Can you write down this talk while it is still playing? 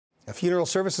A funeral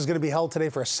service is going to be held today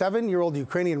for a 7-year-old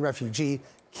Ukrainian refugee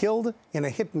killed in a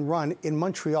hit and run in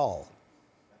Montreal.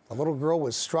 The little girl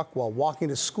was struck while walking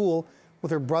to school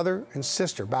with her brother and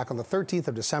sister back on the 13th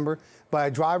of December by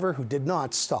a driver who did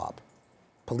not stop.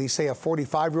 Police say a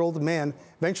 45-year-old man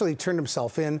eventually turned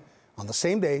himself in on the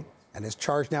same day and is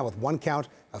charged now with 1 count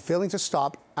of failing to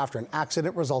stop after an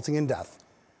accident resulting in death.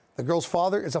 The girl's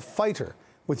father is a fighter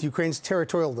with Ukraine's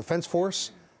Territorial Defense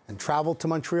Force and traveled to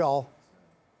Montreal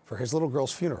for his little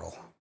girl's funeral.